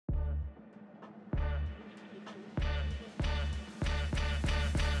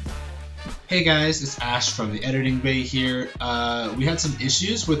Hey guys, it's Ash from the editing bay here. We had some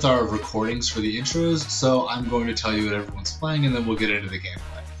issues with our recordings for the intros, so I'm going to tell you what everyone's playing and then we'll get into the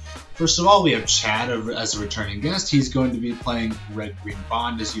gameplay. First of all, we have Chad as a returning guest. He's going to be playing Red Green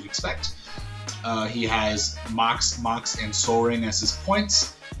Bond as you'd expect. He has Mox, and Soul Ring as his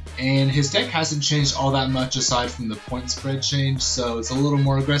points, and his deck hasn't changed all that much aside from the point spread change, so it's a little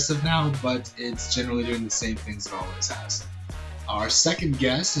more aggressive now, but it's generally doing the same things it always has. Our second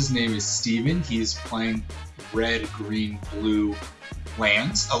guest, his name is Steven. He's playing red, green, blue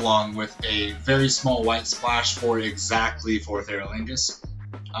lands, along with a very small white splash for exactly 4th Aerolingus.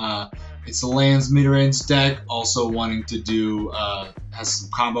 It's a lands mid-range deck, also wanting to do, has some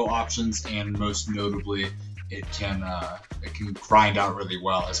combo options, and most notably, it can grind out really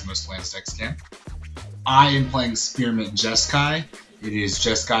well, as most lands decks can. I am playing Spearmint Jeskai. It is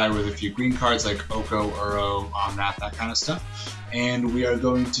Jeskai with a few green cards like Oko, Uro, Omnath, that kind of stuff. And we are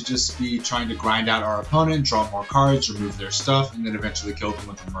going to just be trying to grind out our opponent, draw more cards, remove their stuff, and then eventually kill them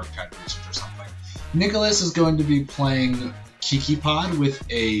with a Murktide Regent or something. Nicholas is going to be playing Kiki Pod with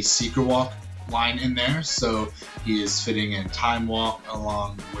a Seeker Walk line in there, so he is fitting in Time Walk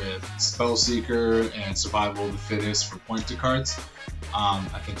along with Spellseeker and Survival of the Fittest for pointed cards.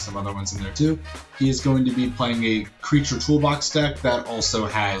 I think some other ones in there too. He is going to be playing a Creature Toolbox deck that also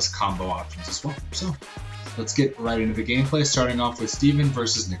has combo options as well. So let's get right into the gameplay, starting off with Steven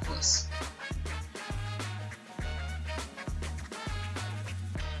versus Nicholas.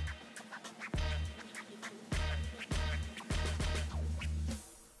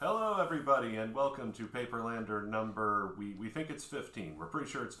 Hello everybody and welcome to Paperlander number, we think it's 15. We're pretty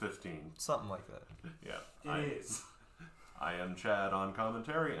sure it's 15. Something like that. Yeah. It is. I am Chad on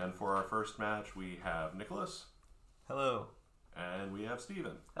commentary, and for our first match we have Nicholas. Hello. And we have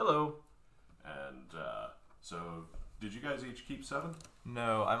Steven. Hello. And so, did you guys each keep 7?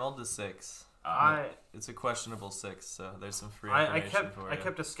 No, I'm all to 6. It's a questionable 6, so there's some free information for you. I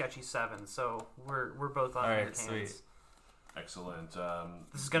kept a sketchy 7, so we're both on all right, your sweet. hands. Excellent.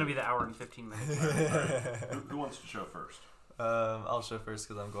 This is going to be the hour and 15 minutes. Right. Who wants to show first? I'll show first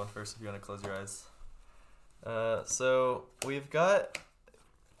because I'm going first if you want to close your eyes. So we've got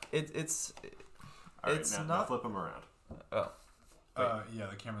it's All right, it's now not flip them around. Oh, yeah,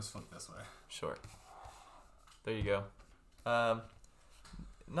 the camera's flipped this way. sure. There you go.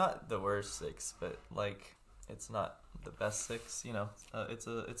 Not the worst 6, but like it's not the best 6. You know, it's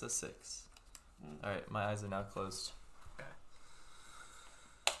a 6. All right, my eyes are now closed. Okay.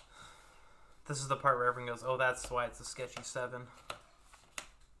 This is the part where everyone goes, "Oh, that's why it's a sketchy 7."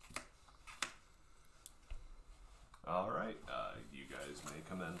 All right, you guys may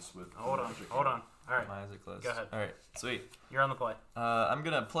commence with. Hold on. All right, My eyes are closed. Go ahead. All right, sweet. you're on the play. I'm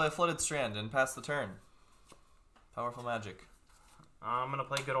gonna play a Flooded Strand and pass the turn. Powerful magic. I'm gonna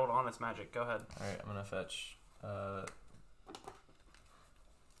play good old honest magic. Go ahead. All right, I'm gonna fetch.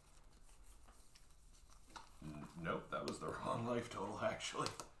 Nope, that was the wrong life total, actually.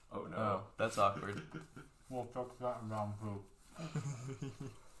 Oh no. Oh, that's awkward. Well, fuck that around poop.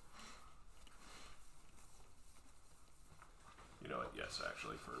 You know what? Yes,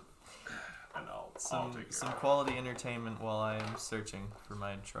 actually, and I'll Some take some care. quality entertainment while I am searching for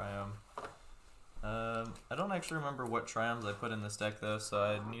my Triome. I don't actually remember what Triomes I put in this deck though, so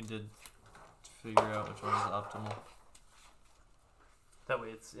I need to figure out which one is optimal. That way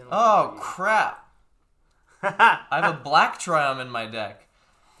it's in. Oh crap! I have a black Triome in my deck.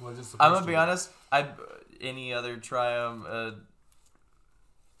 What is it I'm supposed gonna be honest. Any other Triome.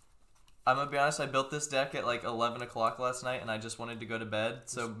 I'm gonna be honest. I built this deck at like 11 o'clock last night, and I just wanted to go to bed.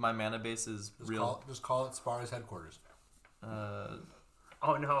 So my mana base is real. Just call it Spar's headquarters.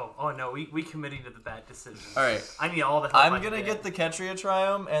 Oh no! We committed to that decision. All right. I need all the help. I'm gonna get the Ketria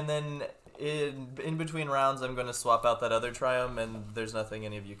Triome, and then in between rounds, I'm gonna swap out that other Triome, and there's nothing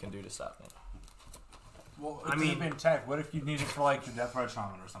any of you can do to stop me. Well, I mean, in tech. What if you need it for like the Death Rush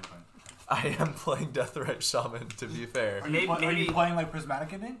Shaman or something? I am playing Deathrite Shaman, to be fair. Are you playing like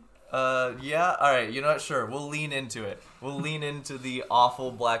Prismatic Ending? Yeah. All right. You know what? Sure. We'll lean into it. We'll lean into the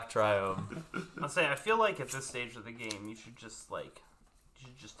awful black Triome. I'll say I feel like at this stage of the game, you should just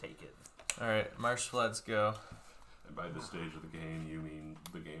take it. All right, Marsh Floods go. And by this stage of the game, you mean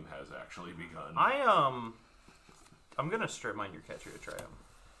the game has actually begun. I'm gonna strip mine your Ketria Triumph.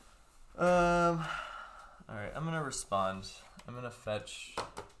 All right. I'm gonna respond. I'm gonna fetch.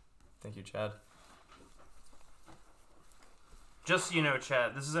 Thank you, Chad. Just so you know,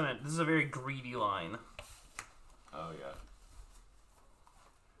 Chad, this is a very greedy line. Oh yeah.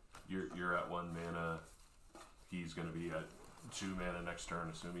 You're at 1 mana. He's gonna be at 2 mana next turn,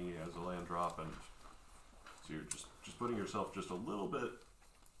 assuming he has a land drop, and so you're just putting yourself just a little bit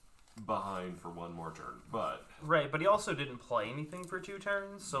behind for one more turn, but Right, but he also didn't play anything for 2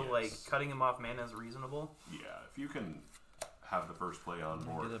 turns, so Yes. like cutting him off mana is reasonable. yeah, if you can have the first play on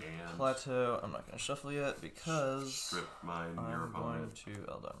board Get a and plateau. I'm not going to shuffle yet because strip mine your I'm going opponent, to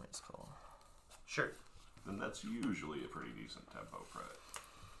Eldamri's Call. Sure. then that's usually a pretty decent tempo prep.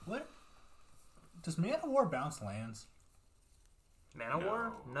 What? Does Man of War bounce lands? Mana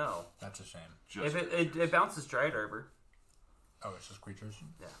War? No. That's a shame. Just If it bounces Dryad Arbor. Oh, it's just creatures?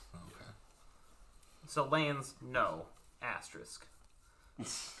 Yeah. Okay. So lands, no. Asterisk.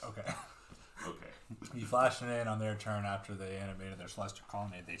 Okay. okay. You flash it in on their turn after they animated their Celestial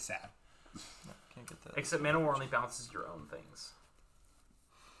Colonnade, they sat. No, can't get that. Except Mana War only bounces your own things.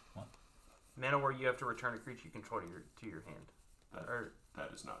 What? Mana War, you have to return a creature you control to your hand. That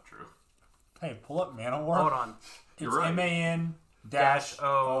is not true. Hey, pull up Mana War. Hold on. It's You're right. MAN Dash -O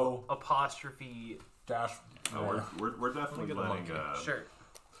O apostrophe. dash. No, we're definitely Look at the letting monkey. Sure.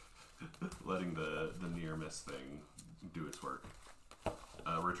 letting the near miss thing do its work.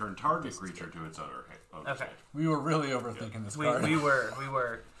 Return target creature to its owner. Okay. We were really overthinking this We card.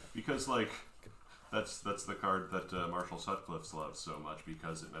 were. Because that's the card that Marshall Sutcliffe loves so much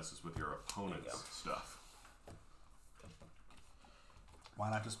because it messes with your opponent's stuff. Why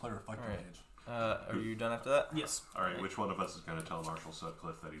not just play Reflecting Alright. Age? Are you done after that? Yes. All right, which one of us is going to tell Marshall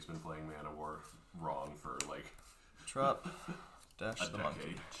Sutcliffe that he's been playing Mana War wrong for like Drop. Dash a the monkey.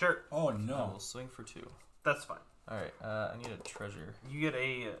 decade? Sure. Oh I no. will swing for 2. That's fine. Alright, I need a treasure. You get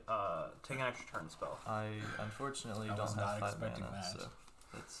a take an extra turn spell. I unfortunately I was don't have not 5 mana, expecting that. so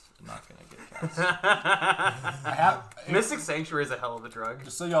that's not going to get cast. I have. Mystic Sanctuary is a hell of a drug.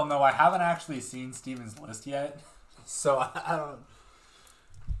 Just so y'all know, I haven't actually seen Steven's list yet, so I don't.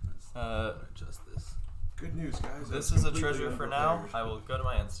 Adjust this. Good news, guys. This is a treasure for now. I will go to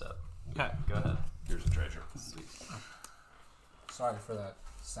my end step. Okay. Go ahead. Here's a treasure. Sorry for that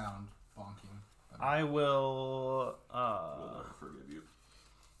sound bonking. I will. We'll never forgive you.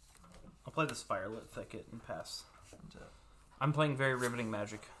 I'll play this Firelit Thicket and pass. Untap. I'm playing very riveting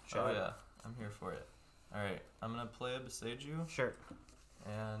magic. Oh yeah, I'm here for it. Alright, I'm going to play a Besage Sure.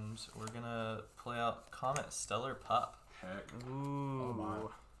 and we're going to play out Comet Stellar Pop. Heck. Ooh. Oh my.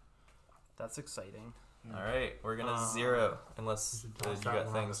 That's exciting. Alright, we're going to 0 unless should you toss that got one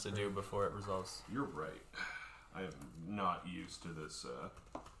on things the to do screen. before it resolves. You're right. I am not used to this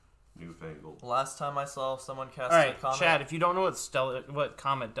newfangled. Last time I saw someone cast All a right, Comet. Chad. If you don't know what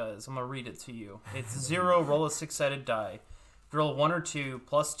Comet does, I'm gonna read it to you. It's 0. Roll a 6-sided die. If you roll 1 or 2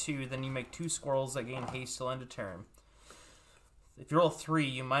 plus 2, then you make 2 squirrels that gain haste till end of turn. If you roll 3,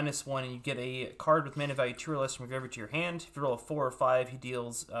 you -1 and you get a card with mana value 2 or less from your graveyard to your hand. If you roll a 4 or 5, he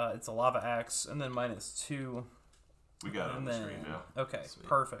deals it's a lava axe and then -2. We got it on And the then screen now. okay, Sweet.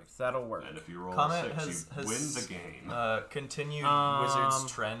 perfect. That'll work. And if you roll Comet a 6, has you win the game. Continued Um, Wizards'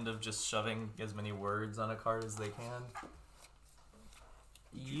 trend of just shoving as many words on a card as they can.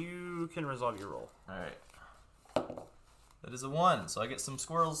 You can resolve your roll. Alright. That is a 1, so I get some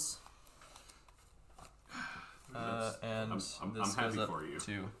squirrels. And I'm this happy goes up for you.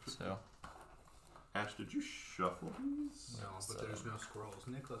 2, so Ash, did you shuffle these? No, but there's no scrolls.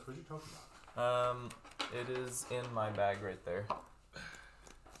 Nicholas, what are you talking about? it is in my bag right there.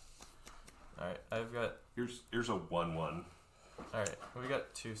 Alright, I've got Here's a 1/1. alright, we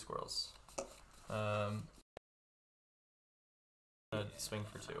got 2 squirrels. Swing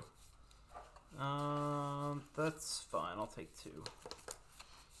for 2. That's fine. I'll take 2.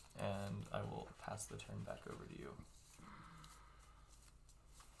 And I will pass the turn back over to you.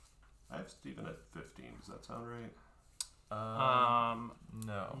 I have Steven at 15. Does that sound right?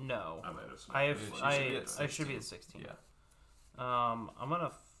 No. No. I might have. I have. smacked should be it. at I should be at 16. Yeah. I'm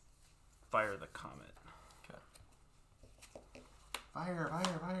gonna fire the comet. Okay. Fire!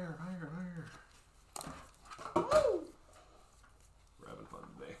 We're having fun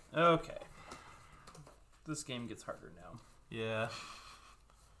today. Okay. This game gets harder now. Yeah.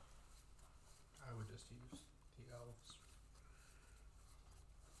 I would just use the elves,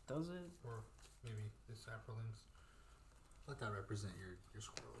 Does it? or maybe the saplings. Let that represent your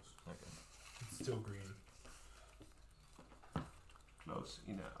squirrels. Okay. It's still green. Close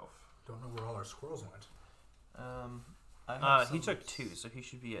enough. Don't know where all our squirrels went. I have He some- took 2, so he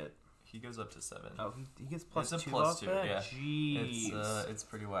should be at. He goes up to 7. Oh, he gets plus It's a 2 plus off 2, that? yeah. Jeez. It's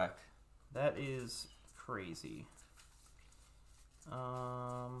pretty whack. That is crazy.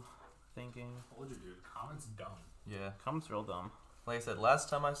 Thinking. Told you, dude. Comet's dumb. Yeah. Comet's real dumb. Like I said, last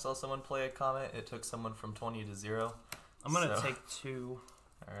time I saw someone play a Comet, it took someone from 20 to 0. I'm gonna So- take 2,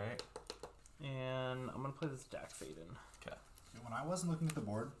 Alright. and I'm gonna play this Dak Faden. When I wasn't looking at the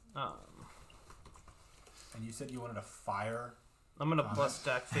board, and you said you wanted to fire I'm gonna plus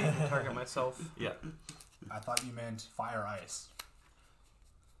stack fate and target myself. Yeah. I thought you meant fire ice.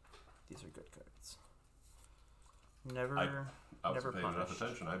 These are good cards. Never, I never wasn't paying enough punished.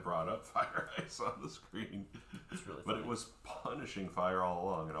 attention. I brought up fire ice on the screen, It's really but funny. it was punishing fire all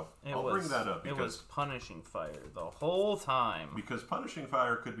along, and It I'll was, bring that up it was because punishing fire the whole time. punishing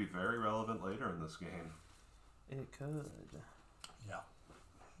fire could be very relevant later in this game. It could. Yeah.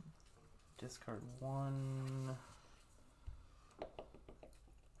 Discard 1.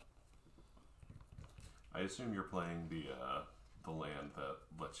 I assume you're playing the land that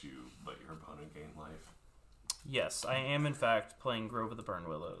lets you let your opponent gain life. Yes, I am in fact playing Grove of the Burn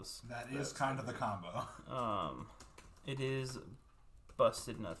Willows. That is kind of the combo. It is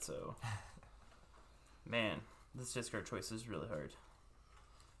busted nutso. Man, this discard choice is really hard.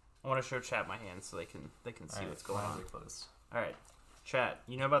 I want to show chat my hand so they can see what's going on. Closed. All right, chat.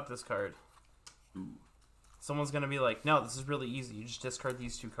 You know about this card? Ooh. Someone's gonna be like, "No, this is really easy. You just discard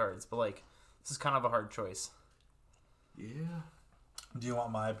these 2 cards." But like, this is kind of a hard choice. Yeah. Do you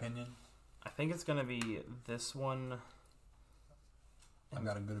want my opinion? I think it's gonna be this one, I've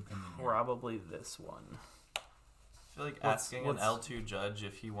got a good opinion here. probably this one. I feel like Let's- asking let's- an L2 judge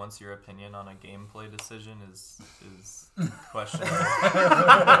if he wants your opinion on a gameplay decision is questionable.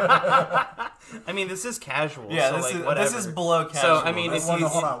 I mean, this is casual. Yeah, so this like, is whatever. this is below casual. I mean, This if Hold you-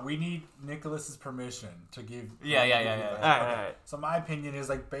 on, hold on. We need Nicholas's permission to give. Yeah. All right. So my opinion is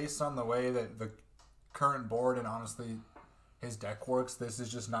like based on the way that the current board and honestly his deck works, this is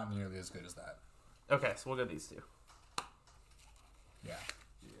just not nearly as good as that. Okay, so we'll go these 2. Yeah.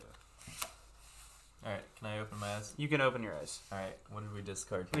 All right, can I open my eyes? You can open your eyes. All right, what did we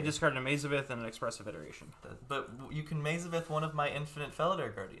discard We here? discarded a Mazavith and an Expressive Iteration. But you can Mazavith one of my Infinite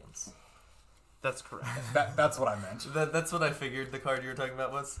Felidar Guardians. That's correct. That's what I meant. That's what I figured the card you were talking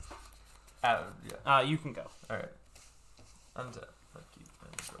about was. Yeah. You can go. All right. Untap. Keep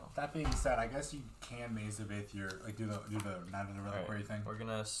and draw. That being said, I guess you can Mazavith your like do the Night of the Reliquary thing. We're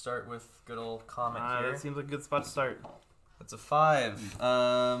gonna start with good old Comet here. That seems like a good spot to start. That's a 5.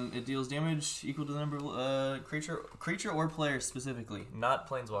 It deals damage equal to the number of creature or player specifically, not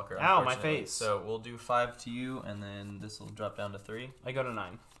planeswalker. Ow, my unfortunately. face. So we'll do 5 to you, and then this will drop down to 3. I go to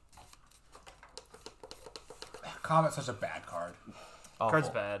 9. Comet's such a bad card. Awful. Card's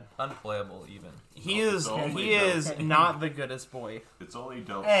bad. Unplayable even. He No, is it's only he is no. not the goodest boy. It's only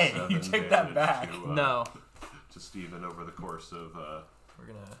dealt Hey, 7 you take that damage back. To, No. to Steven over the course of We're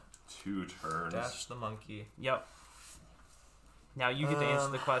gonna 2 turns. dash the monkey. Yep. Now you get to answer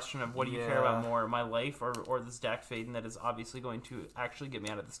the question of what do you care about more, my life or this Dak Faden that is obviously going to actually get me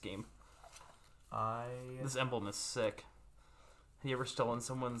out of this game. This emblem is sick. Have you ever stolen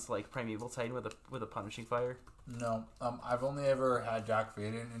someone's like Primeval Titan with a punishing fire? No, I've only ever had Jack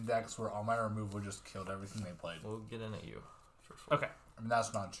Faden in decks where all my removal just killed everything they played. We'll get in at you. For 4. Okay. I mean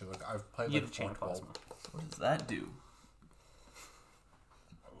that's not true. Like I've played You like get the Chain of 4-12. Plasma. What does that do?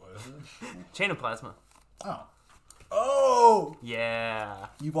 What is it? Chain of Plasma. Oh, Yeah.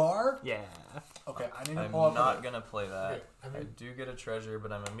 you are? Yeah. Okay, I need to I'm pull up. not gonna play that. Okay, I I mean- do get a treasure,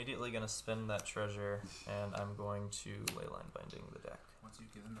 but I'm immediately gonna spend that treasure, and I'm going to leyline binding the deck. Once you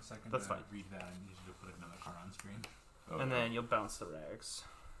give them a second That's to fine. read that, I need you to put another card on screen. Oh, And no. then you'll bounce the rags.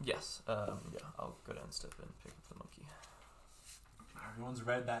 Yes. Yeah. I'll go down step and pick up the monkey. Everyone's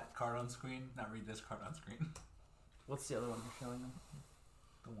read that card on screen. Not read this card on screen. What's the other one you're showing them?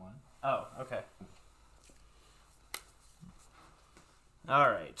 The one. Oh, okay.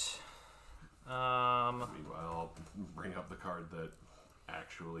 Alright. Meanwhile, I'll bring up the card that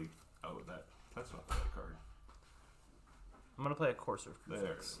actually. Oh, that's not the right card. I'm gonna play a Courser of There it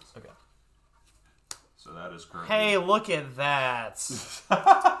Crucifix. is. Okay. So that is currently. Hey, look at that!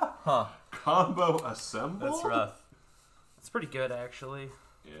 Huh. Combo assemble. That's rough. It's pretty good, actually.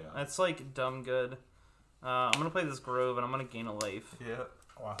 Yeah. It's like dumb good. I'm gonna play this Grove and I'm gonna gain a life. Yeah.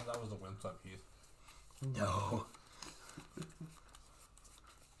 Wow, that was the wimp up piece. No.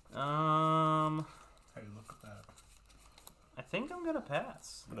 Hey, look at that. I think I'm gonna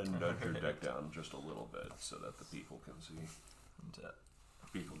pass. I'm gonna nudge your deck down just a little bit so that the people can see. Untap.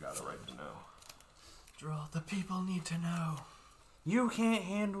 People got a right to know. Draw. The people need to know. You can't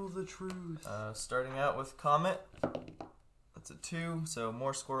handle the truth. Starting out with Comet. That's a 2, so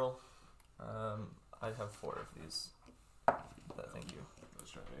more squirrel. I have 4 of these. Thank you. I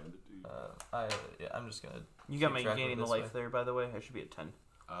was trying to hand it to you. I'm just gonna. You got keep me track of gaining the this life way. there, by the way. I should be at 10.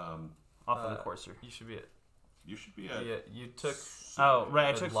 Um, Off of the Courser. You should be at. you should be at. Yeah, you took Oh, right. I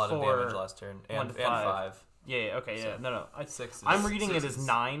a took lot 4. of damage last turn, and 1 to 5. Yeah, okay, yeah. So, No. 6 is, I'm reading 6 it as is-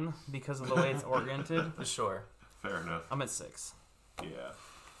 9 because of the way it's oriented. Sure. Fair enough. I'm at 6. Yeah.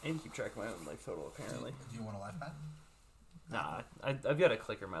 I need to keep track of my own life total, apparently. Do you want a life pad? Nah, I've got a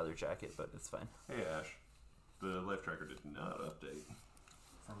clicker in my other jacket, but it's fine. Hey Ash, the life tracker did not update.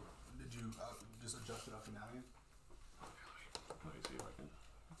 Did you just adjust it up and down again? Let me see if I can.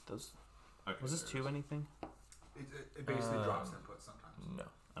 Okay, Was this there it 2 is. anything? It basically drops input sometimes. No,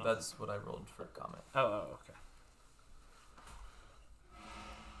 I don't that's what I rolled for comment. Oh, okay.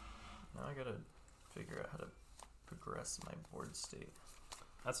 Now I gotta figure out how to progress my board state.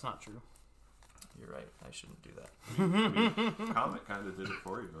 That's not true. You're right. I shouldn't do that. I mean, Comet kind of did it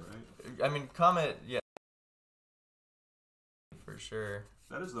for you, right? I mean, Comet, yeah, for sure.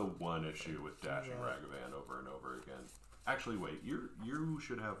 That is the one issue with dashing Yeah. Ragavan over and over again. Actually, wait, you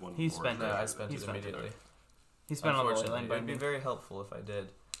should have one. He more spent No, it. treasure I spent than it spent it. immediately. He spent on the Unfortunately, land it'd be binding. very helpful if I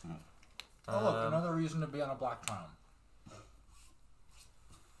did. Oh, look, another reason to be on a black clown.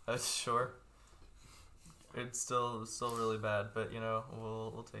 Sure. It's still really bad, but you know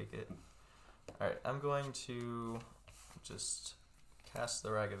we'll take it. All right, I'm going to just cast the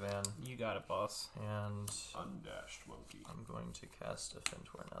Ragavan, You got it, boss. and Undashed monkey. I'm going to cast a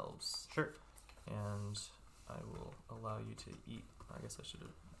Fintorn Elves, Sure. and I will allow you to eat. I guess I should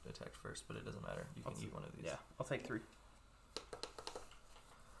have attacked first, but it doesn't matter. You can eat one of these. Yeah, I'll take 3.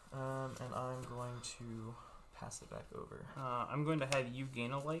 And I'm going to pass it back over. I'm going to have you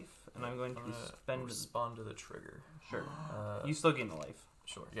gain a life, and I'm going to I'm gonna spend. respond to the trigger. Sure. Uh, You still gain a life.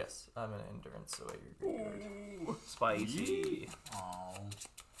 Sure. Yes, I'm an endurance, so you're good. Spicy. Oh.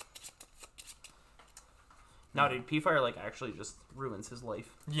 Now, dude, P-Fire like actually just ruins his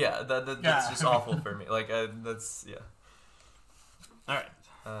life. Yeah, that's Yeah. just awful for me. Like, that's yeah. All right.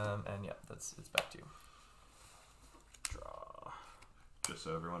 And yeah, it's back to you. Draw. Just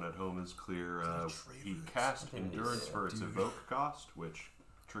so everyone at home is clear, he traitors. cast I think it Endurance is, for its dude. evoke cost, which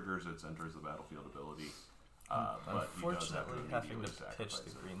triggers its enters the battlefield ability. But he does have to Unfortunately, having immediately to pitch sacrifice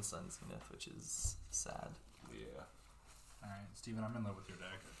the it. Green Sun Zenith, which is sad. Yeah. Alright, Steven, I'm in love with your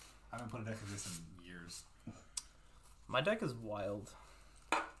deck. I haven't put a deck of this in years. My deck is wild.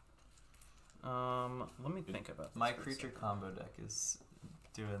 Let me think about this My for a creature second. combo deck is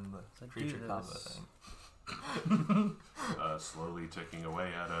doing the So do creature combo this. thing. Slowly ticking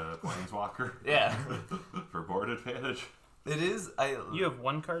away at a Planeswalker. Yeah, For board advantage. it is. You have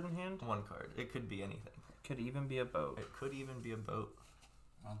 1 card in hand. one card. It could be anything. Could even be a boat. It could even be a boat.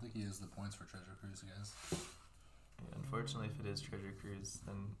 I don't think he has the points for Treasure Cruise, guys. Yeah, unfortunately, if it is Treasure Cruise,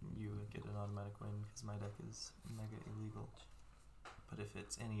 then you would get an automatic win because my deck is mega illegal. But if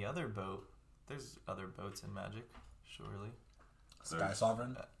it's any other boat, there's other boats in Magic, surely. Sky There's-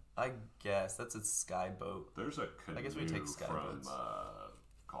 Sovereign? I guess that's a sky boat. There's a canoe I guess we take sky from boats.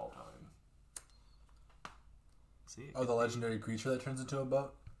 Call Time. See? it Oh, could the be legendary creature that turns into a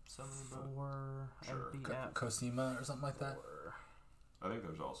boat? So many boats. 4. Sure. I'd be at Cosima or something like that? 4. I think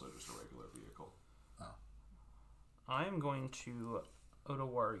there's also just a regular vehicle. I'm going to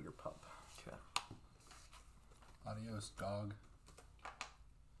Otawar your pup. Okay. Adios, dog.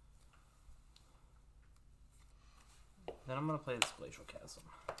 Then I'm going to play this Glacial Chasm.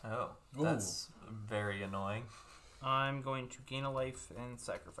 Oh, Ooh. that's very annoying. I'm going to gain a life and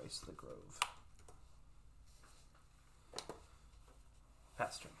sacrifice the Grove.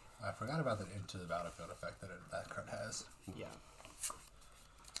 Pass turn. I forgot about that into the battlefield effect that card has. Yeah.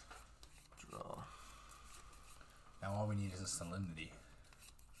 Draw. Now all we need is a Salinity.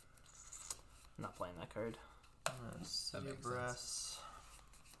 Not playing that card. City makes of Brass.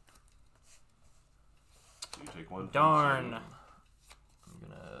 So you take one. Darn. I'm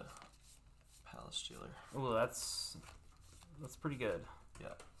gonna Palace Jailer. Ooh, that's pretty good. Yeah,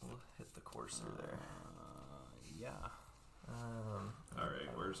 we'll hit the Courser there. Yeah. Alright,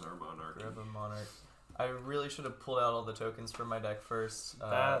 where's our Monarch? Grab a Monarch. I really should have pulled out all the tokens from my deck first.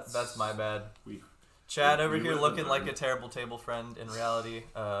 That's- my bad. We Chad we over here live and looking like learn. a terrible table friend. In reality,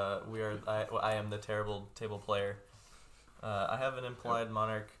 I am the terrible table player. I have an implied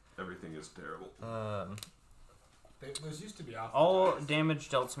Monarch. Everything is terrible. Those used to be off. All damage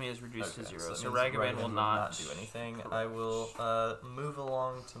dealt to me is reduced Okay, to 0, that so means Ragavan will not do anything. Correct. I will move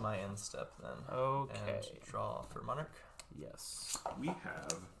along to my end step then. Okay. And draw for Monarch. Yes. We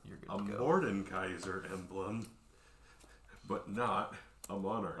have You're a good to go. Mordenkaiser emblem, but not a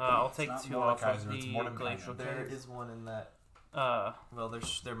Monarch. I'll It's take not 2 off of Mordekaiser, it's the Mordekaiser. Glacial There Chasm. is one in that. Uh,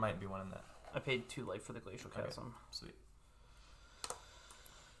 There might be one in that. I paid 2 life for the Glacial Okay. Chasm. Sweet.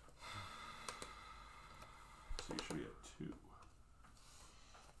 So you should be at 2.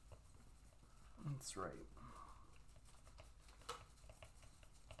 That's right.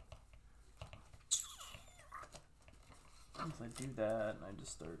 Once I do that, and I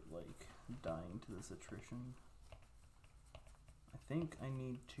just start like dying to this attrition. I think I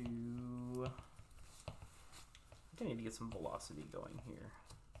need to I need to get some velocity going here.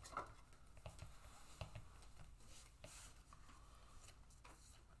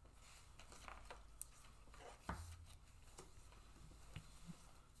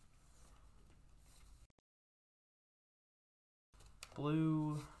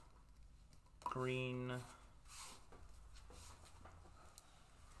 Blue, green,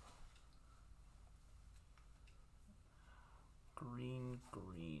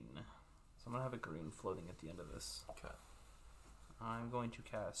 green. So I'm going to have a green floating at the end of this. Okay. I'm going to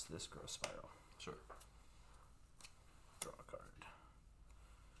cast this Growth Spiral. Sure. Draw a card.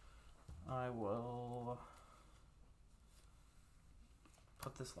 I will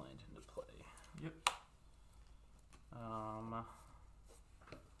put this land into play. Yep.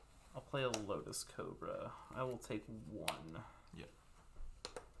 I'll play a Lotus Cobra. I will take 1. Yep.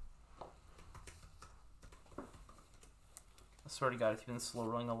 I swear to God, if you've been slow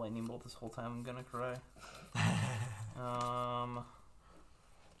rolling a lightning bolt this whole time, I'm gonna cry. I'll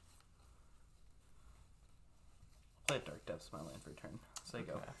play a Dark Depths my land for a turn. So you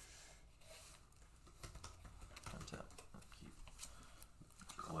go. Untap. Keep.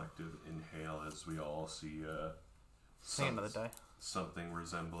 Collective inhale as we all see Sing another die. something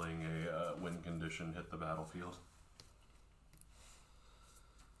resembling a win condition hit the battlefield.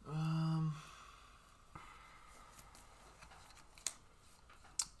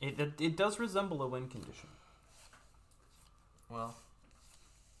 It does resemble a win condition. Well,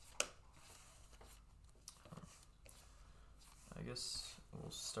 I guess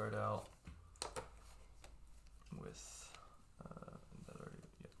we'll start out with that already.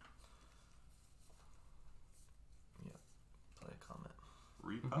 Yep. Play a comment.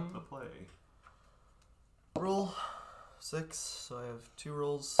 Repop the play. Roll 6. So I have 2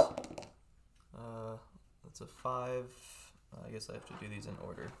 rolls. That's a 5. I guess I have to do these in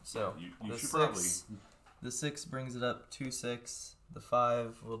order. So you the should 6, the 6 brings it up 2/6. The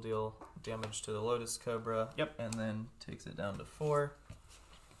 5 will deal damage to the Lotus Cobra. Yep. And then takes it down to 4.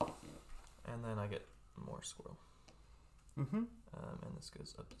 And then I get more squirrel. Mm-hmm. And this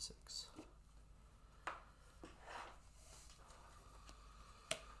goes up to 6.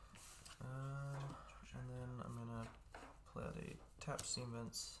 And then I'm gonna play out a tapped Steam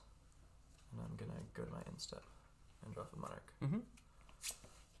Vents, and I'm gonna go to my end step and drop a Monarch. Mm-hmm.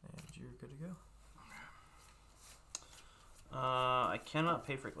 And you're good to go. I cannot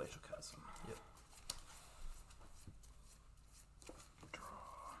pay for Glacial Chasm. Yep.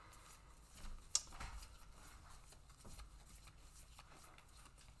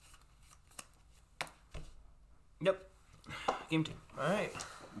 Yep. Game 2. Alright.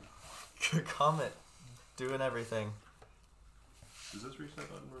 Good comment. Doing everything. Does this reset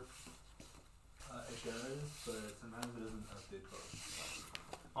button work? It does, but sometimes it doesn't update both.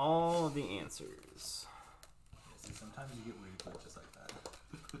 All the answers. See, sometimes you get weird glitches like that.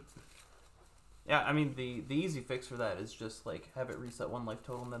 Yeah, I mean, the easy fix for that is just, like, have it reset one life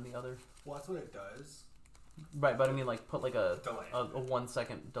total and then the other. Well, that's what it does. Right, but I mean, like, put, like, a Delay. a 1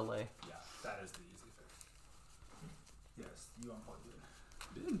 second delay. Yeah, that is the easy fix. Yes, you unplugged it.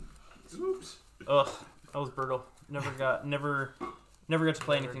 Did. Oops. Ugh, that was brutal. Never got to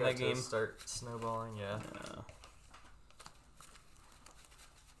play anything that game. Start snowballing, yeah.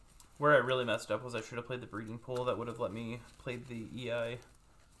 Where I really messed up was I should have played the breeding pool. That would have let me play the EI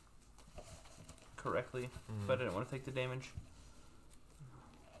correctly, but I didn't want to take the damage.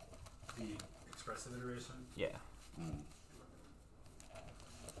 The expressive iteration? Yeah.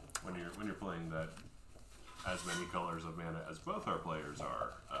 When you're playing that as many colors of mana as both our players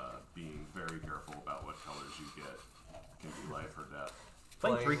are, being very careful about what colors you get can be life or death.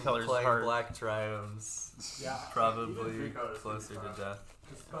 Playing 3 colors is playing hard. black triomes, Yeah. probably Even 3 colors closer can be to tough. death.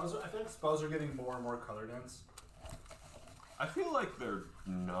 I feel like spells are getting more and more color dense. I feel like they're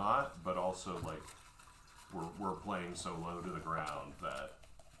not, but also like we're playing so low to the ground that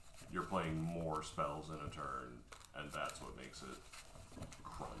you're playing more spells in a turn, and that's what makes it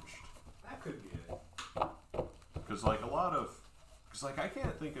crunched. That could be it. Because I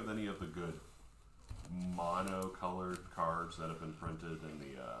can't think of any of the good mono-colored cards that have been printed in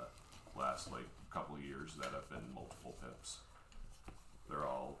the last couple of years that have been multiple pips. They're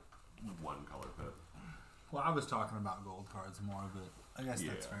all 1 color pip. Well, I was talking about gold cards more, but I guess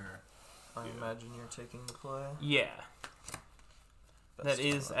that's Yeah. fair. I imagine you're taking the play. Yeah, Best that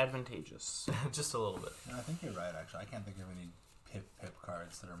is of advantageous. luck. Just a little bit. And I think you're right, actually. I can't think of any pip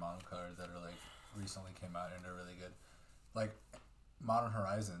cards that are monocolored that are recently came out and are really good. Like Modern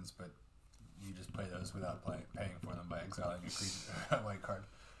Horizons, but you just play those without paying for them by exiling a white card.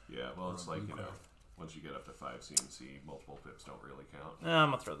 Yeah, well, Or it's a like, blue card. once you get up to 5 CMC, multiple pips don't really count.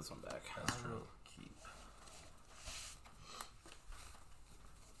 I'm gonna throw this one back. That's I true. will keep.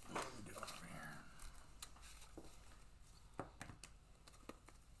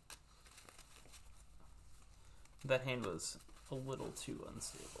 that hand was a little too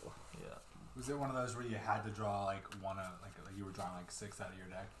unstable. Yeah. Was it one of those where you had to draw like one of like you were drawing like 6 out of your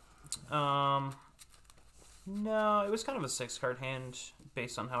deck? No, it was kind of a 6-card hand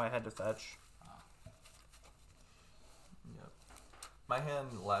based on how I had to fetch. Yep. My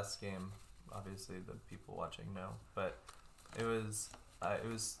hand last game, obviously the people watching know, but it was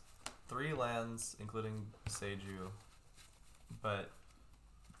 3 lands including Seiju, but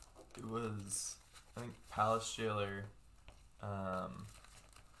it was I think Palace Jailer.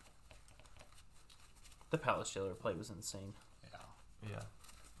 The Palace Jailer play was insane. Yeah.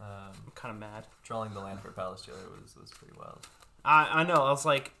 I'm kind of mad. Drawing the land for Palace Jailer was pretty wild. I know. I was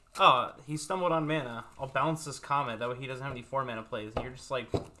like, oh, he stumbled on mana. I'll bounce this Comet. That way he doesn't have any 4-mana plays. And you're just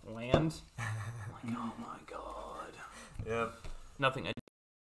like, land? I'm like, oh my god. Yep. Nothing.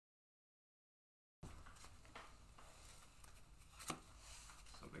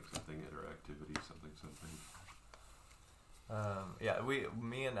 Something interactivity, something. Yeah,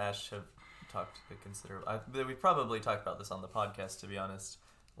 me and Ash have talked considerably. We probably talked about this on the podcast, to be honest.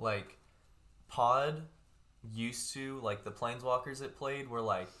 Like, Pod used to, like, the Planeswalkers it played were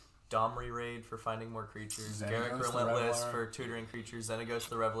like Domri Raid for finding more creatures, Garruk Relentless for tutoring creatures, Xenagos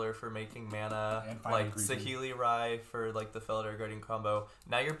the Reveler for making mana, like Saheeli Rai for like the Felidar Guardian combo.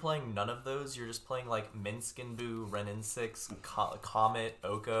 Now you're playing none of those. You're just playing like Minskin Boo, Renin 6, Comet,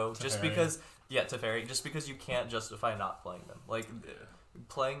 Oko, just because. Yeah, Teferi, just because you can't justify not playing them. Like,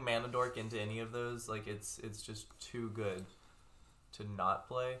 playing Mana Dork into any of those, like, it's just too good to not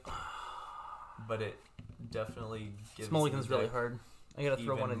play. But it definitely gives Mulligan's really hard. I gotta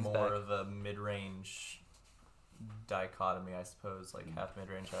throw one of these more back. of a mid-range dichotomy, I suppose, like half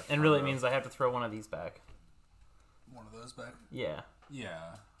mid-range, half And really means I have to throw one of these back. One of those back? Yeah.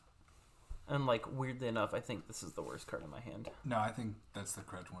 Yeah. And, like, weirdly enough, I think this is the worst card in my hand. No, I think that's the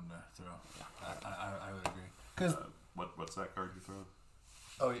correct one to throw. I would agree. Because What's that card you throw?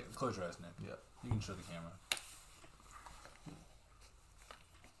 oh, yeah, close your eyes, Nick. Yeah. You can show the camera.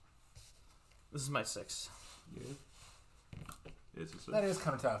 This is my 6. Yeah. It's a 6. That is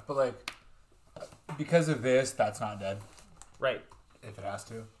kind of tough, but like because of this, that's not dead. Right. If it has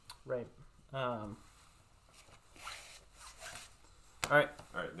to. Right. Alright.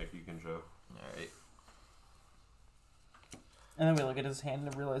 Alright, Nick, you can show. Alright. And then we look at his hand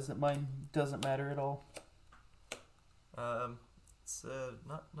and realize that mine doesn't matter at all. It's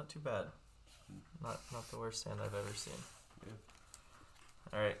not too bad. Not the worst hand I've ever seen. Yeah.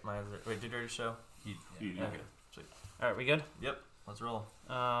 Alright, wait, did you already show? You Okay. did. Sweet. Alright, we good? Yep, let's roll.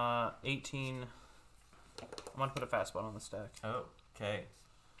 18. I'm gonna put a fast one on the stack. Oh, okay.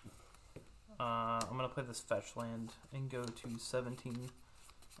 I'm gonna play this fetch land and go to 17,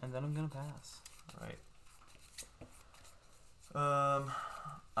 and then I'm gonna pass. Right.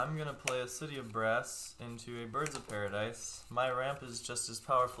 I'm gonna play a City of Brass into a Birds of Paradise. My ramp is just as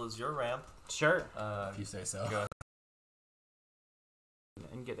powerful as your ramp. Sure. If you say so. Go ahead.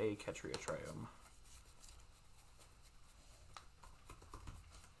 And get a Ketria Triome.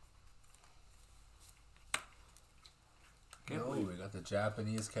 Oh, we got the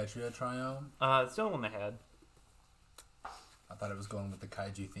Japanese Ketria Triome. It's the only one they had. I thought it was going with the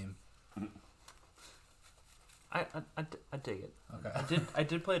kaiju theme. I dig it. Okay. I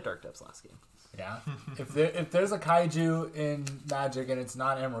did play a Dark Depths last game. Yeah. if there's a kaiju in Magic and it's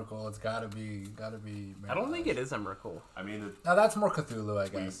not Emrakul, it's gotta be. I don't think it is Emrakul. I mean, Now that's more Cthulhu, I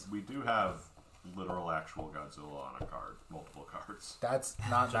guess. we do have literal actual Godzilla on a card, multiple cards. That's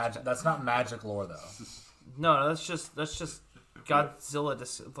not magic. That's not magic lore though. No, that's just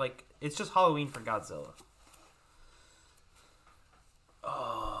Godzilla. Like, it's just Halloween for Godzilla.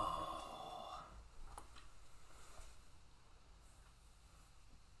 Oh.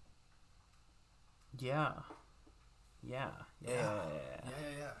 Yeah.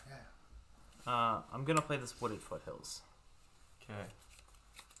 I'm gonna play this Wooded Foothills, Okay.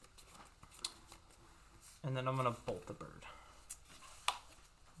 and then I'm gonna bolt the bird.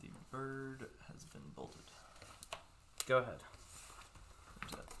 The bird has been bolted. Go ahead.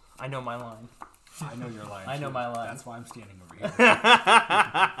 I know my line. I know your line. I know too. my line. That's why I'm standing over here.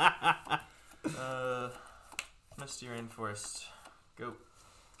 Misty Rainforest. Go.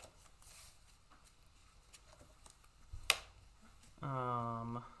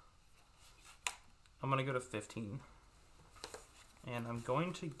 I'm gonna go to 15, and I'm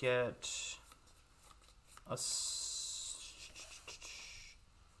going to get a.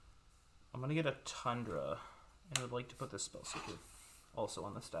 I'm gonna get a Tundra, and I'd like to put this spell seeker also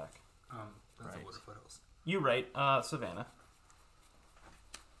on the stack. That's Right. a Wood of Foothills. You right, Savannah.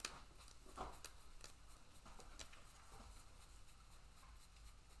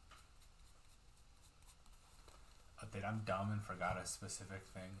 I'm dumb and forgot a specific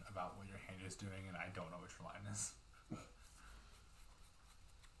thing about what your hand is doing, and I don't know which line is.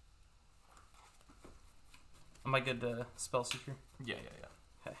 Am I good to spell seeker? Yeah.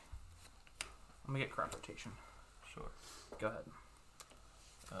 Okay. I'm gonna get crop rotation. Sure. Go ahead.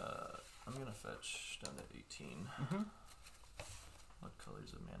 I'm gonna fetch down to 18. Mm-hmm. What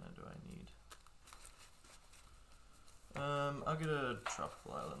colors of mana do I need? I'll get a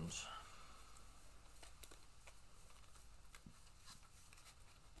tropical island.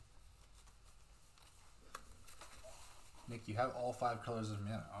 Nick, you have all 5 colors of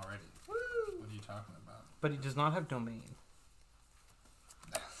mana already. Woo! What are you talking about? But he does not have domain.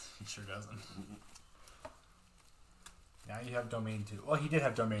 He sure doesn't. Now you have domain 2. Well, he did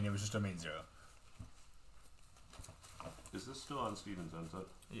have domain. It was just domain 0. Is this still on Steven's end set?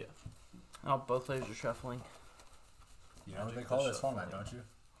 Yeah. Oh, both players are shuffling. You know what they Magic call the this format, Shuffling. don't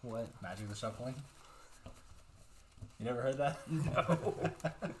you? What? Magic the Shuffling? You never heard that? No.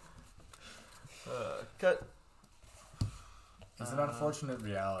 Cut. It's an unfortunate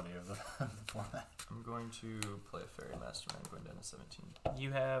reality of the format. I'm going to play a Fairy Mastermind, going down to 17.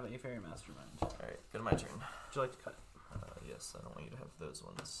 You have a fairy mastermind. Alright, go to my turn. Would you like to cut? Yes, I don't want you to have those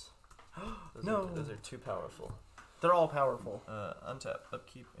ones. Those No. those are too powerful. They're all powerful. Untap,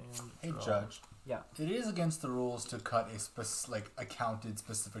 upkeep, and Hey, draw. Judge. Yeah. It is against the rules to cut a counted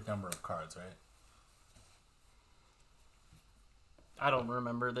specific number of cards, right? I don't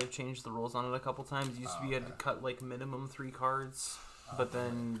remember. They've changed the rules on it a couple times. It used to be you had to Okay. cut like minimum 3 cards, but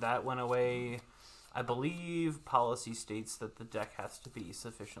then that went away. I believe policy states that the deck has to be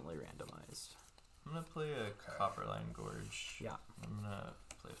sufficiently randomized. I'm gonna play a Copperline Gorge. Yeah. I'm gonna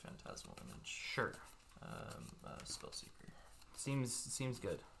play a Phantasmal Image. Sure. Spellseeker. Seems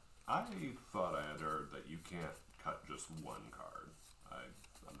good. I thought I had heard that you can't cut just one card.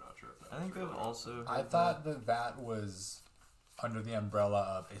 I'm not sure if that. I think was I've really also I heard thought that was under the umbrella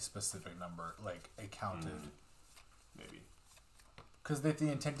of a specific number, like a counted. maybe. Because if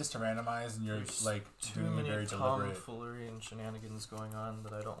the intent is to randomize and you're There's like too doing a many very deliberate. tomfoolery and shenanigans going on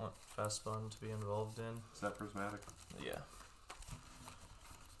that I don't want Fastbone to be involved in. Is that prismatic? Yeah.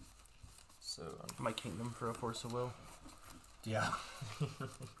 So My kingdom for a force of will. Yeah.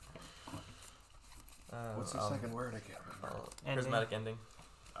 uh, What's the I'll- second word? I can't remember. Ending. Prismatic Ending.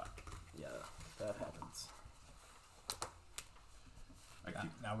 Yeah, that happens.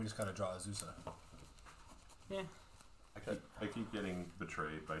 Now we just gotta draw Azusa. Yeah. I keep getting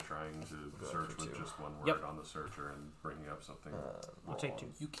betrayed by trying to Go search for with 2. just one word Yep. on the searcher and bringing up something. I'll take 2.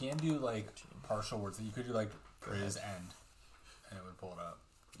 You can do like partial words. You could do like Priz End, and it would pull it up.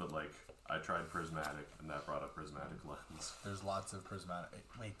 But like, I tried prismatic, and that brought up prismatic lens. There's lots of prismatic.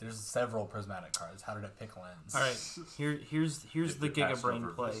 Wait, there's several prismatic cards. How did it pick lens? All right. Here's If the it Giga passed Brain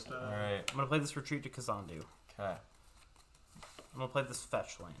over play. Vista, Alright. I'm gonna play this retreat to Kazandu. Okay. I'm gonna play this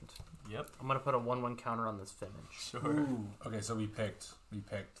fetch land. Yep. I'm gonna put a 1/1 counter on this Finage. Sure. Ooh. Okay, so we picked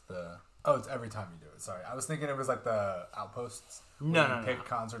the. Oh, it's every time you do it. Sorry, I was thinking it was like the outposts. No, where no, you no, pick no.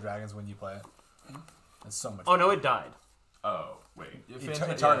 cons or dragons when you play it. It's so much. Oh no, it died. Oh, wait. If It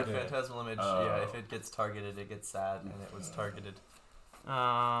Phanta- targeted it. Phantasmal Image, Oh. yeah, if it gets targeted, it gets sad, and it was targeted.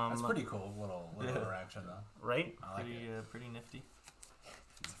 That's pretty cool. Little Yeah. interaction though. Right? I like it. Pretty nifty.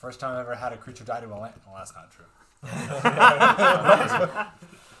 It's the first time I've ever had a creature die to a land. Well, that's not true.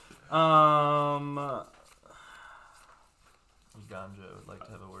 Ganja would like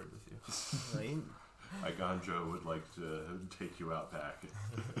to have a word with you. Right? Iganjo would like to take you out back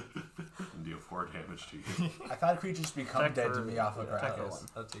and deal 4 damage to you. I've had creatures become Check dead for- to me off of yeah, check for grass. one.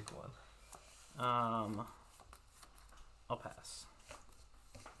 I'll take one. I'll pass.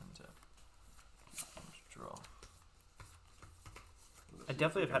 And, draw. I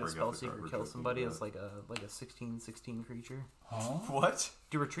definitely have had a Bring up spell the seeker card kill rejecting somebody that. as like a 16/16 creature. Huh? What?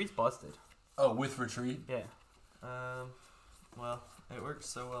 Dude, retreat's busted. Oh, with retreat. Yeah. Well, it worked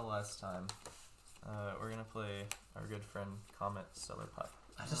so well last time. We're gonna play our good friend Comet Stellar Puck.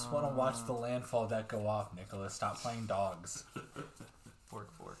 I just want to watch the landfall deck go off, Nicholas. Stop playing dogs.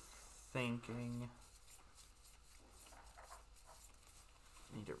 4/4. Thinking.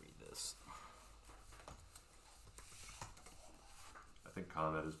 Need to read this. I think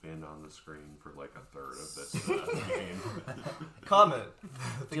Comet has been on the screen for like a third of this game. Comet.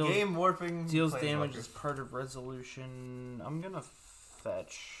 The Deals- game warping Deals planeswalker. damage as part of resolution. I'm gonna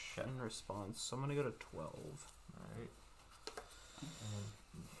fetch in response, so I'm gonna go to 12. Alright.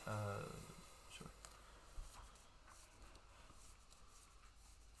 Sure.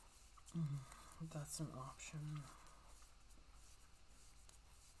 That's an option.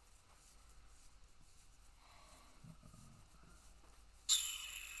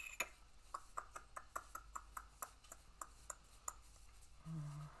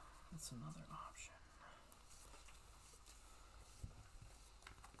 That's another option.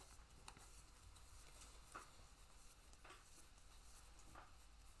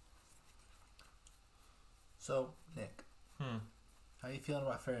 So, Nick, Hmm. how you feeling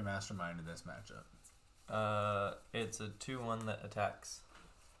about Fairy Mastermind in this matchup? It's a 2/1 that attacks.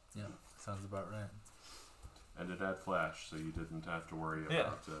 Yeah, sounds about right. And it had flash, so you didn't have to worry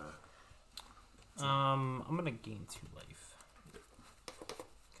Yeah. about. I'm gonna gain 2 life.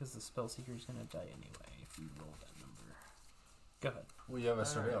 Because the spell seeker's gonna die anyway if you roll that number. Go ahead. Well, you have a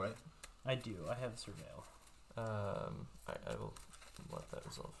surveil, right? I do. I have surveil. I will let that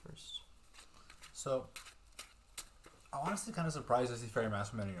resolve first. So, I'm honestly kind of surprised to see Fairy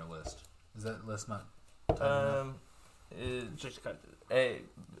Mastermind in your list. Is that list not? It, Just cut.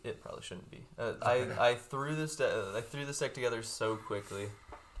 it probably shouldn't be. I threw this deck together so quickly.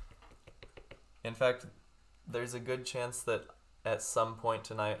 In fact, there's a good chance that at some point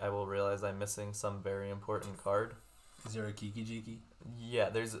tonight I will realize I'm missing some very important card. Is there a Kiki Jiki? Yeah,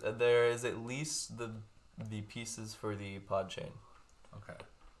 there is at least the pieces for the pod chain. Okay.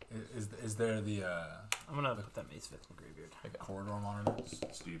 Is there the I'm gonna put that Mace Fifth in the graveyard. Okay. corridor monitor?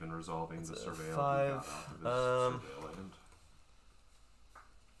 Stephen resolving the It's a surveil 5, he got off of his surveil end.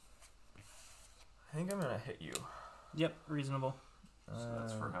 I think I'm gonna hit you. Yep, reasonable. So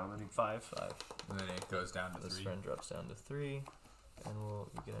that's for how many? 5. 5. And then it goes down to This 3. friend drops down to 3, and you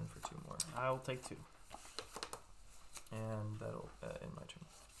get in for 2 more, I'll take 2. and that'll end my turn.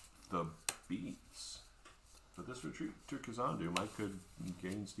 The beats. But this retreat to Kazandu might could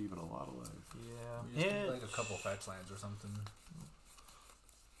gain Stephen a lot of life. Yeah. We just need, Yeah. like a couple fetch lands or something.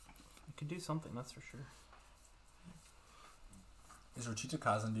 I could do something, that's for sure. Is Rachita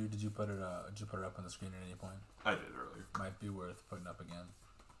Kazandu? Did you put it up on the screen at any point? I did earlier. Might be worth putting up again.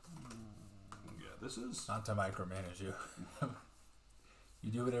 Yeah, this is. Not to micromanage you.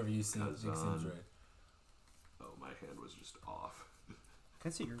 You do whatever you think seems right. Oh, my hand was just off. Can I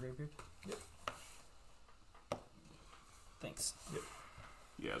see your graveyard? Yep. Thanks.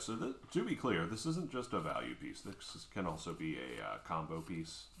 Yeah, so to be clear, this isn't just a value piece. This can also be a combo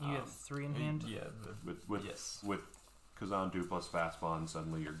piece. You have 3 in hand? Yeah. With Yes. with Kazandu plus Fast Bond,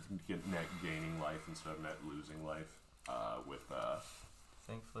 suddenly you're net gaining life instead of net losing life.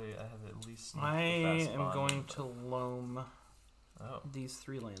 Thankfully, I have at least. I the fast am bond, going but- to loam Oh, these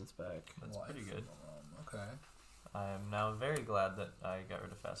 3 lands back. that's Life pretty good. Okay. I am now very glad that I got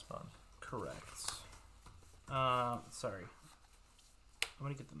rid of fast bond. Correct. Sorry. I'm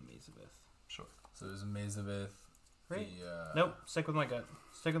gonna get the Mazavith. Sure. So there's Mazavith. Right. The, Nope. Stick with my gut.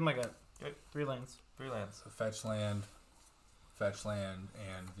 Stick with my gut. Okay. 3 lands. 3 lands. So fetch land,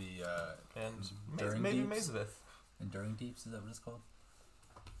 and the And Enduring maybe Deeps? Mazavith. Enduring Deeps. Is that what it's called?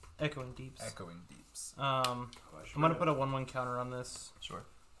 Echoing Deeps. Echoing Deeps. I'm gonna put a 1/1 counter on this. Sure.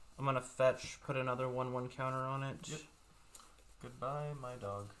 I'm gonna fetch, put another 1/1 counter on it. Yep. Goodbye, my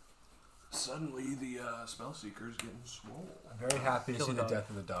dog. Suddenly the spell seeker's getting swole. I'm very happy to Kill see the the dog. death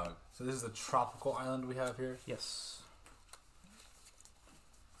of the dog. So this is the tropical island we have here. Yes.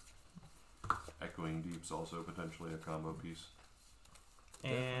 Echoing Deep's also potentially a combo piece.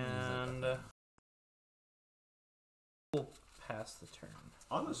 And we'll pass the turn.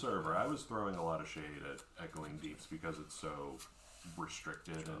 On the server, I was throwing a lot of shade at Echoing Deeps because it's so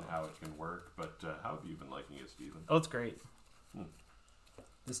restricted in how it can work. But how have you been liking it, Steven? Oh, it's great.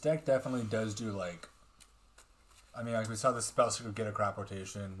 This deck definitely does do like. I mean, like we saw the spell seeker get a crop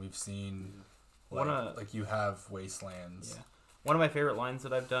rotation. We've seen like you have wastelands. Yeah. One of my favorite lines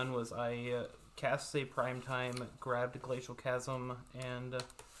that I've done was I cast a prime time, grabbed a glacial chasm, and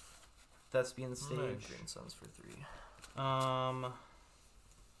Thespian stage. Green Suns for 3.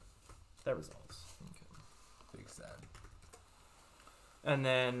 That resolves. Okay. Big sad. And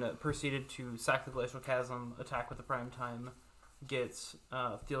then proceeded to sack the glacial chasm, attack with the prime time, get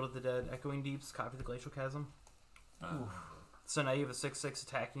Field of the Dead, Echoing Deeps, copy the glacial chasm. So now you have a 6/6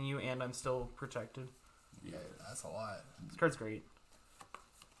 attacking you, and I'm still protected. Yeah, that's a lot. This card's great.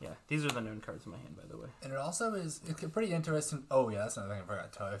 Yeah, these are the known cards in my hand, by the way. And it also is it's pretty interesting. Oh yeah, that's another thing I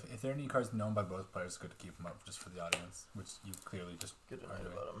forgot to tell. If there are any cards known by both players, it's good to keep them up just for the audience, which you clearly just Good to are know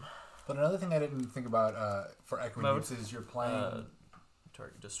doing. about him. But another thing I didn't think about for Echoing Mode? Deeps is you're playing.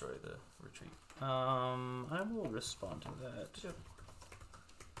 Target destroy the retreat. I will respond to that. Yep.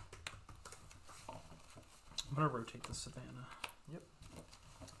 I'm gonna rotate the Savannah.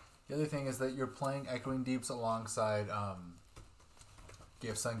 The other thing is that you're playing Echoing Deeps alongside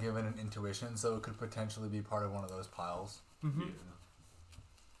Gifts Ungiven and Intuition, so it could potentially be part of one of those piles. Mm-hmm. Yeah.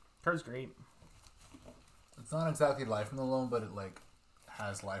 Card's great. It's not exactly Life from the Loam, but it like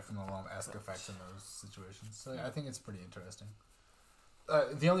has Life from the Loam-esque effects in those situations. So yeah, I think it's pretty interesting.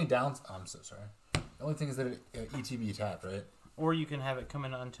 The only downs. I'm so sorry. The only thing is that it ETB tapped, right? Or you can have it come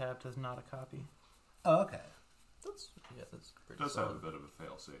in untapped as not a copy. Oh, okay. That's It pretty does have a solid. bit of a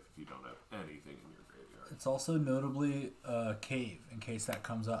failsafe if you don't have anything in your graveyard. It's also notably cave in case that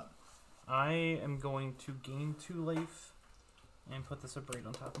comes up. I am going to gain 2 life and put this Abrade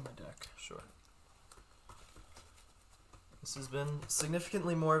on top of my deck. Sure. This has been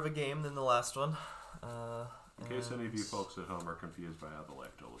significantly more of a game than the last one. In case any of you folks at home are confused by how the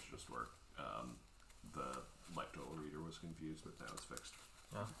Lectols just work, the Lectol reader was confused, but now it's fixed.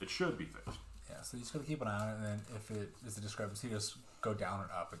 Yeah. It should be fixed. Yeah, so you just gotta keep an eye on it, and then if it is a discrepancy, just go down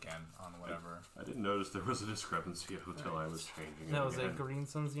and up again on whatever. I didn't notice there was a discrepancy until I was changing it. That was a again. green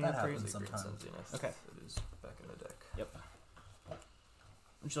Sun's That unit happens crazy. sometimes. Okay. It is back in the deck. Yep.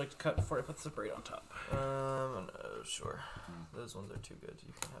 Would you like to cut before I put the Abrade on top? No, sure. Those ones are too good.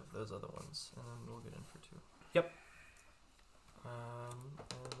 You can have those other ones, and then we'll get in for 2. Yep. And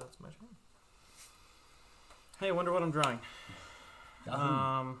that's my turn. Hey, I wonder what I'm drawing.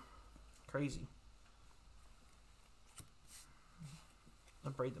 Yahoo. Crazy.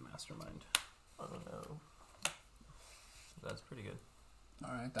 Abrade the Mastermind. Oh no. That's pretty good.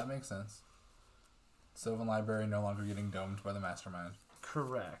 All right, that makes sense. Sylvan Library no longer getting domed by the Mastermind.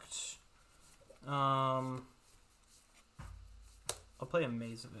 Correct. I'll play a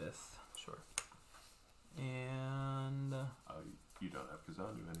Maze of Ith. Sure. And You don't have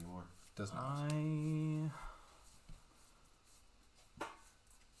Kazanu anymore. Does not. I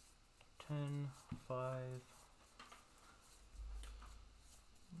 10, 5,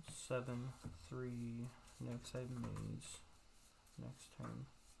 7, 3. Next I have Maze. Next turn.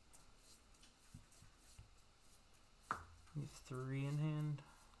 You have 3 in hand.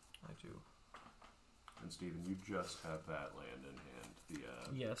 I do. And Steven, you just have that land in hand. The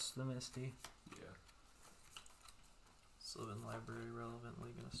Yes, the Misty. yeah. Sylvan Library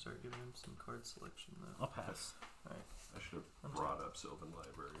relevantly gonna start giving him some card selection though. I'll pass. I should have brought up Sylvan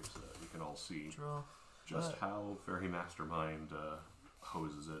Library so that we can all see Draw. just how Fairy Mastermind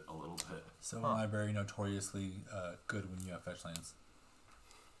hoses it a little bit. Sylvan Library notoriously good when you have fetch lands.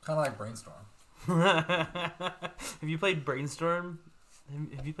 Kind of like Brainstorm. Have you played Brainstorm?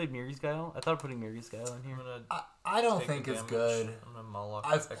 Have you played Miri's Guile? I thought of putting Miri's Guile in here. I'm gonna I don't take think the it's damage. good. I'm gonna Moloch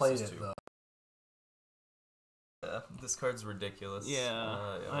I've played X's it too. though. Yeah, this card's ridiculous. Yeah,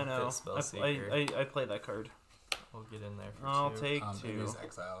 I we'll know. fit Spellseeker. I play that card. We'll get in there for I'll 2. take It 2. is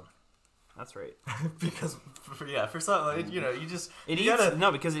exiled. That's right. Because for something you just It you eats gotta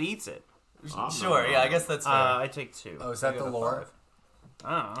no because it eats it. sure yeah I guess that's fair. I take 2. Oh, is that You the go to lore?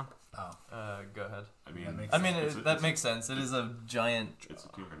 5. I don't know. Oh, Go ahead. I mean, That makes I mean it's a- that it's a- makes sense. It is a giant. It's a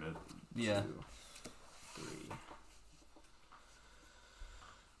Tyranid. Yeah. 2, 3.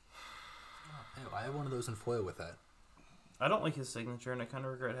 hey, I have one of those in foil with that. I don't like his signature, and I kind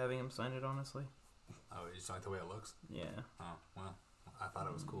of regret having him sign it. Honestly. Oh, you just like the way it looks? Yeah. Oh, well, I thought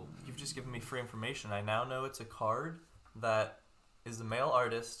it was cool. You've just given me free information. I now know it's a card that is a male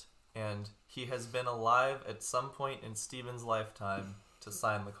artist, and he has been alive at some point in Steven's lifetime to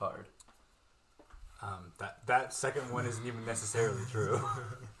sign the card. That second one isn't even necessarily true,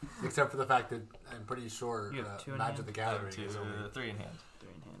 except for the fact that I'm pretty sure You have 2 in Magic hand? the Gathering Two, is only 3 in hand. 3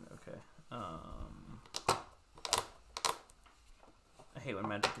 in hand. Okay. I hate when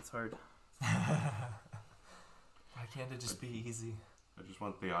Magic gets hard. Why can't it just be easy? I just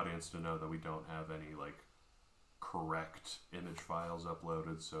want the audience to know that we don't have any correct image files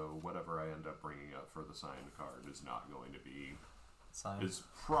uploaded, so whatever I end up bringing up for the signed card is not going to be Sign. is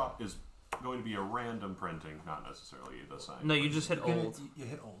going to be a random printing, not necessarily the signed. No, you just hit old. You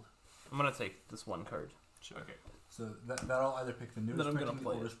hit old. I'm gonna take this one card. Okay. So that'll either pick the newest Then I'm gonna printing, the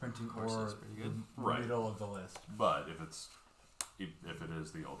play it. oldest printing, course, or that's pretty good. the Right. middle of the list. But if it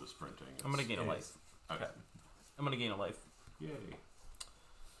is the oldest printing, I'm gonna gain a it life. is. Okay. I'm gonna gain a life. Yay.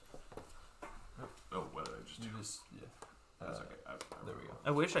 Oh, what did I just do? You just yeah. That's okay. There we go.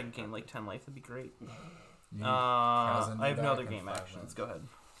 I wish I could gain like 10 life. That'd be great. You need I Kazan have no back other and game 5 actions. lands. Go ahead.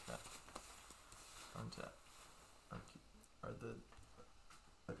 Untap. Are the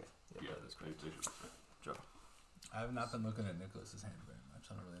okay? Yeah, Yeah, that is they great. should. Draw. I have not been looking at Nicholas's hand very much.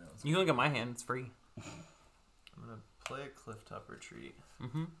 I don't really know. What's You can look at my hand. It's free. I'm gonna play a clifftop retreat.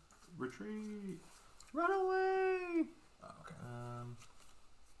 Mm-hmm. Retreat. Run away! Oh, okay.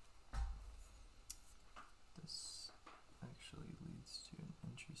 This actually leads to an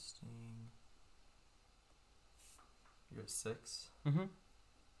interesting. You're at 6. Mm-hmm.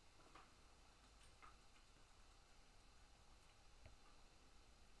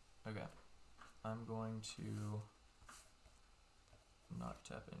 Okay. I'm going to not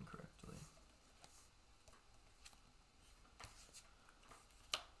tap in correctly.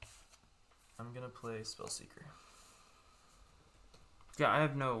 I'm gonna play Spellseeker. Yeah, I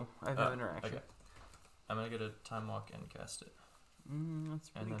have no interaction. Okay. I'm gonna get a Time Walk and cast it. That's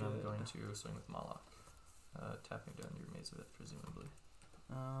pretty And then good. I'm going to swing with Moloch. Tapping down your Maze of It, presumably.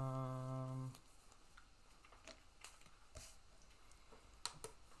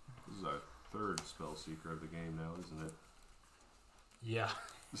 This is our third spell seeker of the game now, isn't it? Yeah.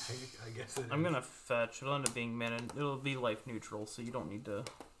 I guess it is. I'm gonna fetch. It'll end up being mana. It'll be life neutral, so you don't need to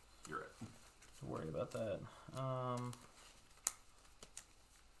You're right. worry about that.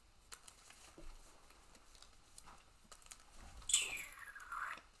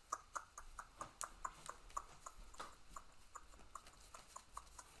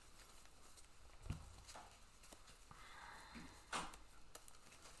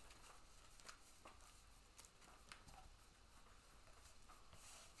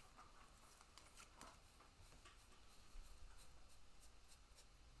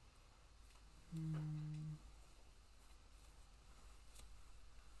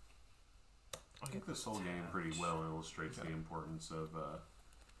 I think this whole game pretty well illustrates the importance of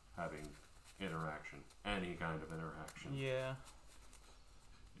having interaction, any kind of interaction Yeah.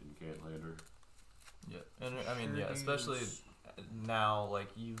 in Highlander. Yeah, and I mean, yeah, Sure especially is. now, like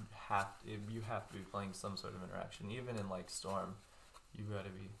you have to be playing some sort of interaction. Even in like Storm, you got to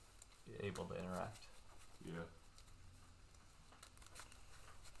be able to interact. Yeah.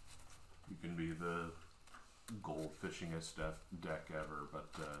 You can be the gold fishingest deck ever, but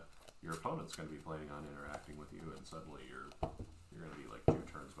your opponent's going to be planning on interacting with you, and suddenly you're going to be like 2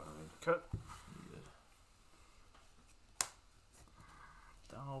 turns behind. Cut. Good.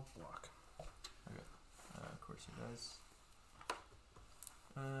 I'll block. Of course he does.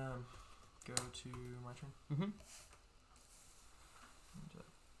 Go to my turn. Mm-hmm. And,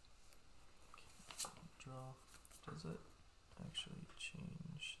 draw. Does it actually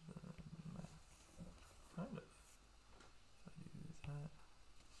change the map? Kind of. If I do that.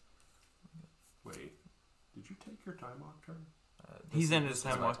 Wait, did you take your time walk turn? He's in this his is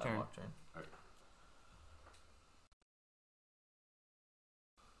time my walk turn. Okay.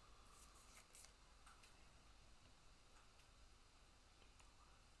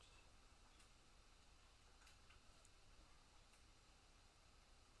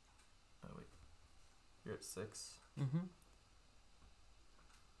 Oh wait, you're at 6. Mm-hmm.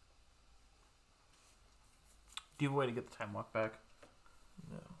 Do you have a way to get the time walk back?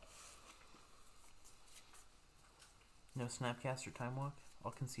 No. No Snapcast or time walk?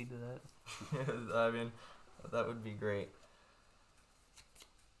 I'll concede to that. I mean, that would be great.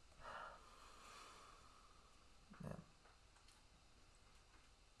 Man.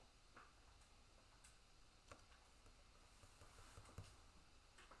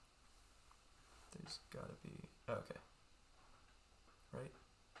 There's gotta be. Oh, okay. Right?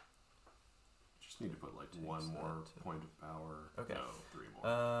 Just need to put like Takes 1 more that to- point of power. Okay. No, 3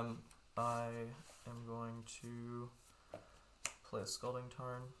 more. I am going to play a Scalding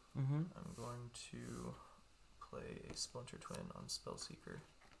Tarn. Mm-hmm. I'm going to play a Splinter Twin on Spellseeker.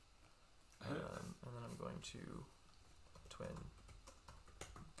 And then I'm going to twin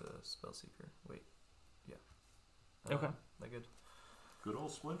the Spellseeker. Wait. Yeah. Okay. That good? Good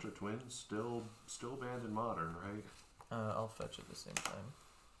old Splinter Twin, still banned in Modern, right? I'll fetch at the same time.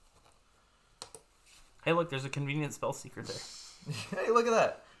 Hey, look, there's a convenient spell seeker there. Hey, look at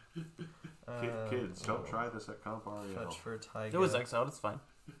that! Kids, don't we'll try this at Comp REL. Fetch for Taiga. It was exiled, it's fine.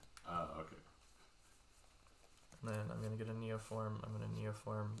 Okay. And then I'm going to get a Neoform. I'm going to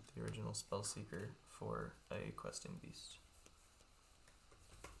Neoform the original Spellseeker for a Questing Beast.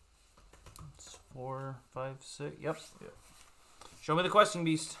 It's 4, 5, 6. Yep. Yeah. Show me the questing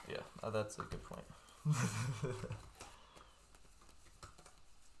beast. Yeah, that's a good point.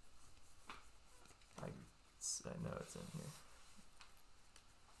 I know it's in here.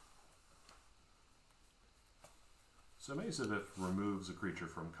 So Maze of It removes a creature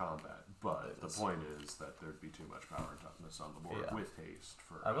from combat, but It the is. point is that there'd be too much power and toughness on the board Yeah. with haste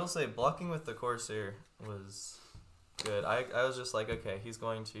for. I will say blocking with the Corsair was good. I was just like, okay, he's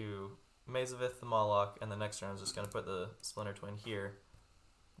going to Mazavith the Moloch, and the next turn I was just going to put the Splinter Twin here,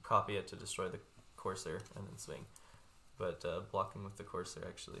 copy it to destroy the Corsair, and then swing. But blocking with the Corsair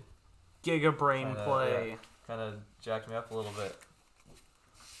actually Giga brain Kinda, play. yeah. kind of jacked me up a little bit.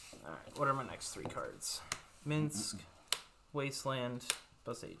 Alright, what are my next 3 cards? Minsk, Wasteland,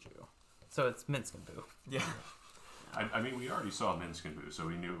 Boseiju. So it's Minsk and Boo. Yeah. I mean, we already saw Minsk and Boo, so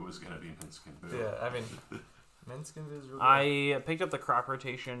we knew it was going to be Minsk and Boo. Yeah, I mean, Minskin is really I picked up the crop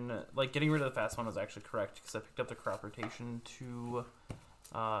rotation. Like, getting rid of the fast one was actually correct, because I picked up the crop rotation to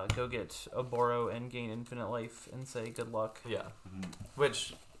go get a Boro and gain infinite life and say good luck. Yeah. Mhm.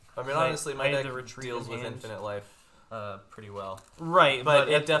 Which I mean, 'Cause honestly, my I had deck the retreat deals in with hand. infinite life pretty well. Right, But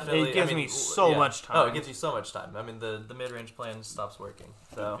but it definitely it gives I mean, me so yeah. much time. Oh, it gives you so much time. I mean, the mid-range plan stops working.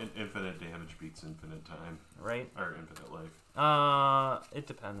 so Infinite damage beats infinite time. right. Or infinite life. It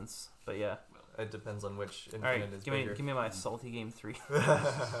depends, but yeah. It depends on which All right, infinite is give bigger. me my salty game 3.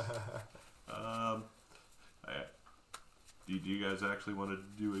 Do you guys actually want to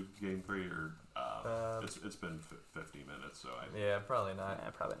do a game 3 or it's been 50 minutes, so Yeah, probably not. Yeah,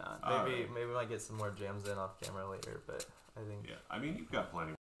 probably not. Maybe Alright. maybe we might get some more jams in off camera later, but I think yeah. I mean, you've got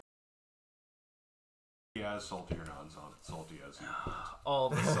plenty. Yeah, as salty or non-salty as you want. All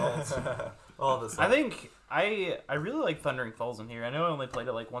the salts. all this. I think I really like Thundering Falls in here. I know I only played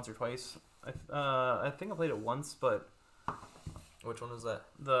it like once or twice. I think I played it once, but Which one was that?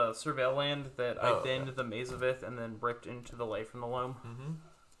 the Surveil land that Oh, I thinned the Mazavith and then ripped into the Life from the Loam. Mm-hmm.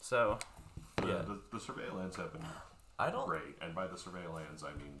 So Yeah. The surveillance have been I don't. great, and by the surveillance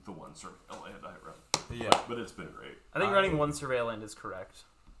I mean the one surveil land I run. Yeah. But it's been great. I think running one Surveil land is correct.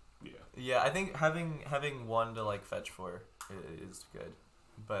 Yeah. Yeah, I think having one to like fetch for is good,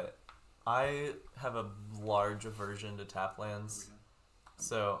 but I have a large aversion to tap lands,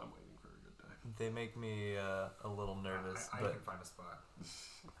 so I'm waiting for a good day. they make me a little nervous. I but can find a spot.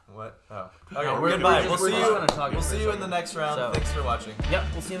 what? Oh, Yeah, okay. we're Goodbye. just- We'll we're see just you. gonna talk We'll for a see you in the second. next round. So- Thanks for watching. Yep,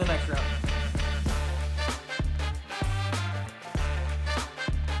 we'll see you in the next round.